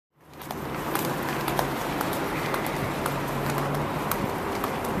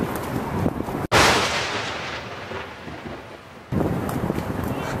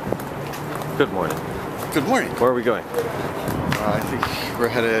Good morning. Good morning. Where are we going? I think we're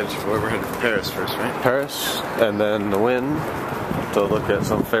headed to Paris first, right? Paris, and then the Wynn to look at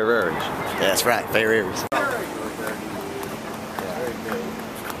some Ferraris. Yeah, that's right, Ferraris.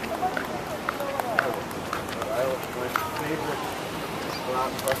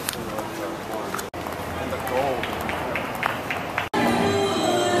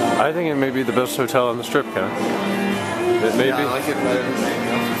 I think it may be the best hotel on the Strip, Ken. It may be. I like it better than anything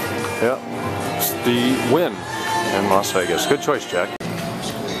else. Yeah. It's the Wynn in Las Vegas. Good choice, Jack.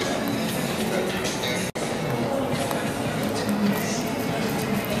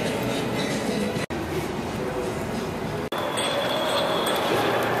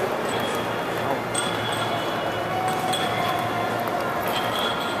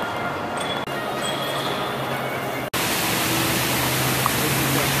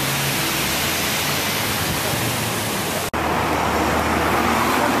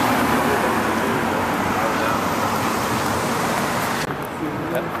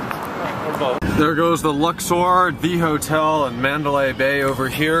 There goes the Luxor, the hotel in Mandalay Bay over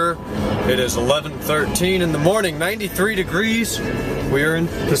here. It is 11:13 in the morning, 93 degrees. We are in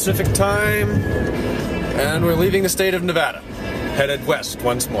Pacific time, and we're leaving the state of Nevada, headed west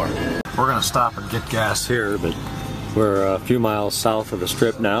once more. We're gonna stop and get gas here, but we're a few miles south of the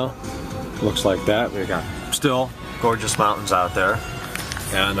Strip now. Looks like that. We got still gorgeous mountains out there,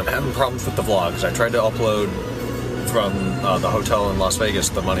 and I'm having problems with the vlogs. I tried to upload from the hotel in Las Vegas,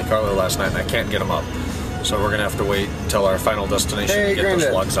 the Monte Carlo, last night, and I can't get them up. So we're gonna have to wait until our final destination to get those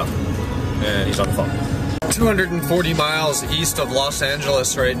vlogs up. And he's on the phone. 240 miles east of Los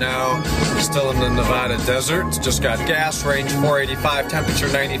Angeles right now, still in the Nevada desert. Just got gas, range 485, temperature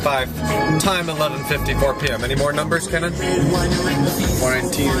 95, time 11:54 p.m. Any more numbers, Kenan?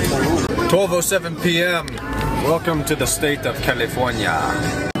 12:07 p.m. Welcome to the state of California.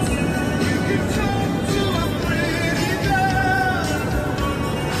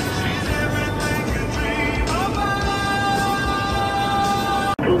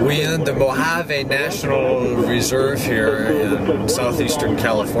 We're in the Mojave National Reserve here in southeastern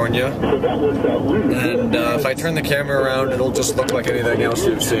California, and if I turn the camera around, it'll just look like anything else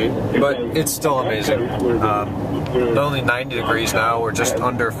you've seen, but it's still amazing. Only 90 degrees now, we're just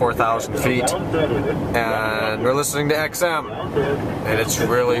under 4,000 feet, and we're listening to XM, and it's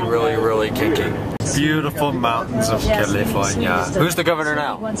really, really, really kinky. Beautiful mountains of California. Who's the governor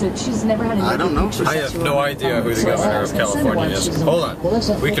now? I don't know. I have no idea who the governor of California is. Hold on,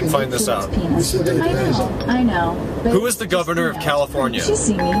 we can find this out. I know. Who is the governor of California? She's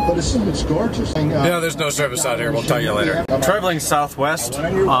seen me. It's gorgeous. Yeah, there's no service out here, we'll tell you later. Traveling southwest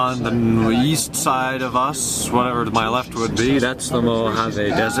on the east side of us, whatever to my left would be, that's the Mojave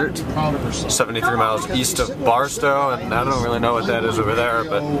Desert. 73 miles east of Barstow, and I don't really know what that is over there,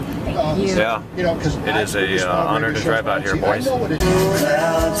 but yeah, it is a honor to drive out here, boys.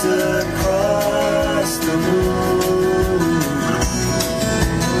 Clouds across the moon,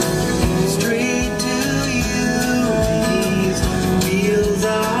 straight to you, these wheels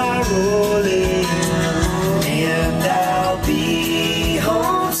are rolling, and I'll be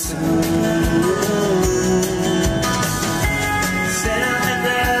home soon. Sending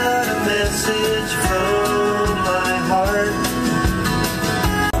out a message from my heart.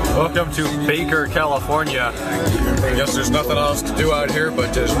 Welcome to Baker, California. I guess there's nothing else to do out here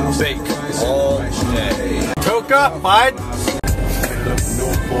but just bake all day. Coke up, bud!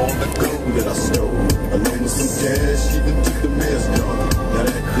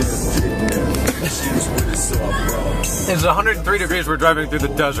 It's 103 degrees, we're driving through the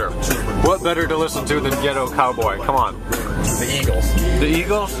desert. What better to listen to than Ghetto Cowboy? Come on. The Eagles. The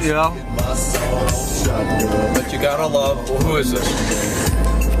Eagles, you know? But you gotta love, well, who is this?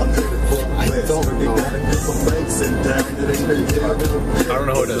 I don't know. I don't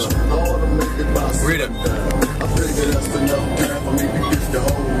know who it is. Read it.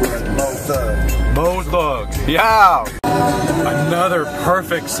 Mo Thug. Yeah! Another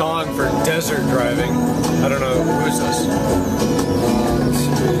perfect song for desert driving. I don't know, who is this?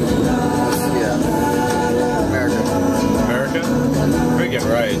 Yeah. America? Friggin'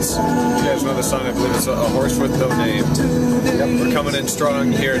 rights. You guys know the song, I believe it's A Horse With No Name. Yep, we're coming in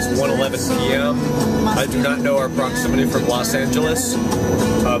strong here. It's 1:11 p.m. I do not know our proximity from Los Angeles,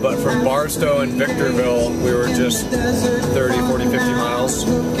 but from Barstow and Victorville, we were just 30, 40, 50 miles.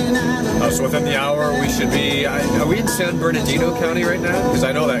 So within the hour, we should be... Are we in San Bernardino County right now? Because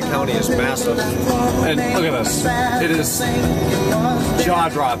I know that county is massive. And look at this. It is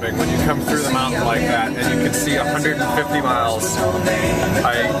jaw-dropping when you come through the mountain like that, and you can see 150 miles.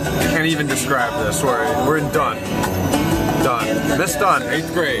 I can't even describe this. We're in Dunn. Done. Miss Dunn,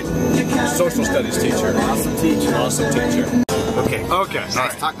 8th grade. Social studies teacher. Awesome teacher. Awesome teacher. Okay. Okay.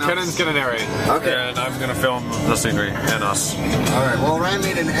 Nice. Talk now. Kennan's gonna narrate. Okay. And I'm gonna film the scenery and us. Alright, well Ryan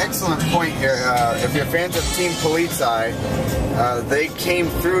made an excellent point here. If you're fans of Team Polizei, they came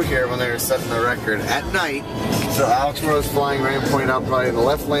through here when they were setting the record at night. So Alex Rose flying, Ryan pointed out, probably in the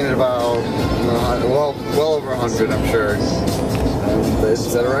left lane at about, well over 100, I'm sure. They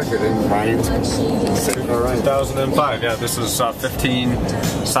set a record, and Ryan's sitting all right. 2005, yeah, this is 15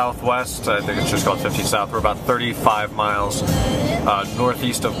 southwest. I think it's just called 15 south. We're about 35 miles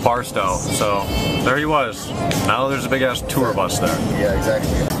northeast of Barstow. So there he was. Now there's a big ass tour bus there. Yeah,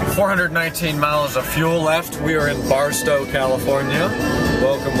 exactly. 419 miles of fuel left. We are in Barstow, California.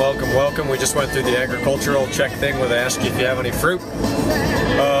 Welcome, welcome, welcome. We just went through the agricultural check thing where they ask you if you have any fruit.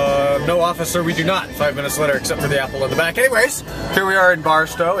 No, officer, we do not. 5 minutes later, except for the apple in the back. Anyways, here we are in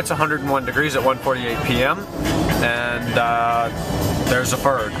Barstow. It's 101 degrees at 1:48 p.m. And there's a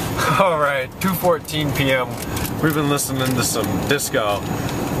bird. All right, 2:14 p.m. We've been listening to some disco.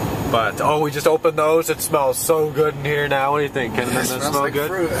 But, oh, we just opened those. It smells so good in here now. What do you think? Doesn't it smell like good?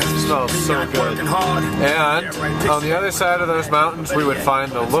 Fruit. It smells so good. And on the other side of those mountains, we would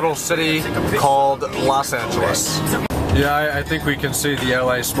find a little city called Los Angeles. Yeah, I think we can see the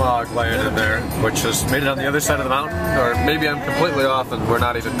LA smog laying in there, which has made it on the other side of the mountain. Or maybe I'm completely off and we're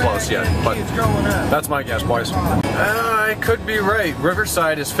not even close yet. But that's my guess, boys. I could be right.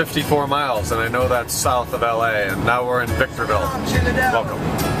 Riverside is 54 miles, and I know that's south of LA, and now we're in Victorville. Welcome.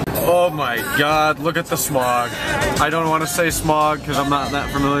 Oh my god, look at the smog. I don't want to say smog because I'm not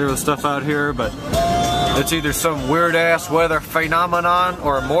that familiar with stuff out here, but it's either some weird ass weather phenomenon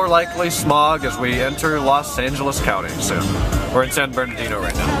or more likely smog as we enter Los Angeles County soon. We're in San Bernardino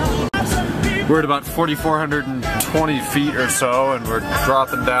right now. We're at about 4,420 feet or so, and we're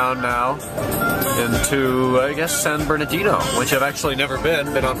dropping down now into, I guess, San Bernardino, which I've actually never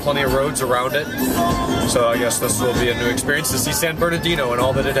been on plenty of roads around it. So I guess this will be a new experience to see San Bernardino and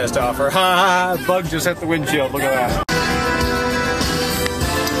all that it has to offer. Ha ha! Bug just hit the windshield, look at that.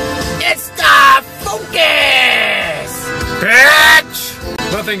 It's the Focus!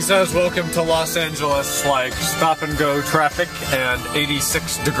 Bitch! Nothing says welcome to Los Angeles like stop and go traffic and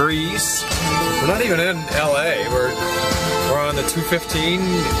 86 degrees. We're not even in LA, we're on the 215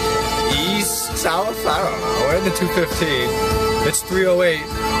 east, south, I don't know, we're in the 215. It's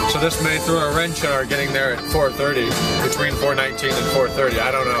 3:08, so this may throw a wrench in our getting there at 4:30, between 4:19 and 4:30,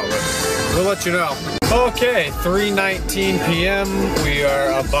 I don't know, but we'll let you know. Okay, 3:19 p.m. We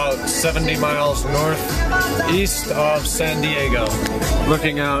are about 70 miles northeast of San Diego.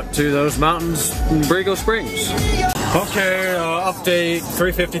 Looking out to those mountains in Brigo Springs. Okay, update,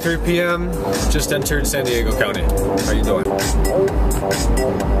 3:53 p.m. Just entered San Diego County. How you doing?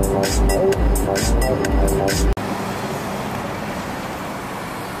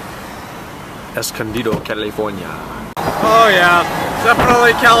 Escondido, California. Oh yeah,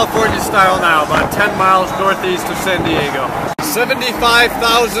 definitely California style now, about 10 miles northeast of San Diego. 75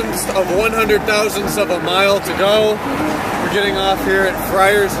 thousandths of 100 thousandths of a mile to go. We're getting off here at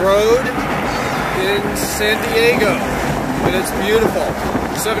Friars Road in San Diego, and it's beautiful.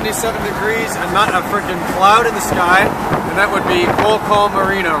 77 degrees and not a freaking cloud in the sky, and that would be Colcom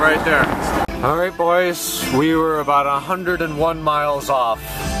Marina right there. Alright boys, we were about 101 miles off.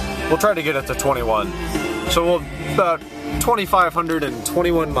 We'll try to get it to 21. So we'll about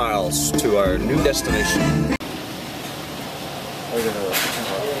 2,521 miles to our new destination.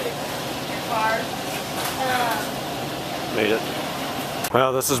 Made it.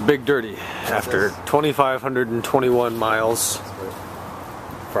 Well, this is Big Dirty after 2,521 miles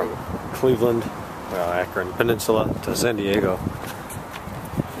from Cleveland, Akron Peninsula to San Diego.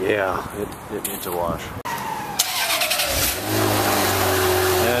 Yeah, it needs a wash.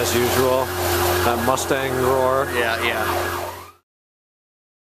 As usual, that Mustang roar. Yeah.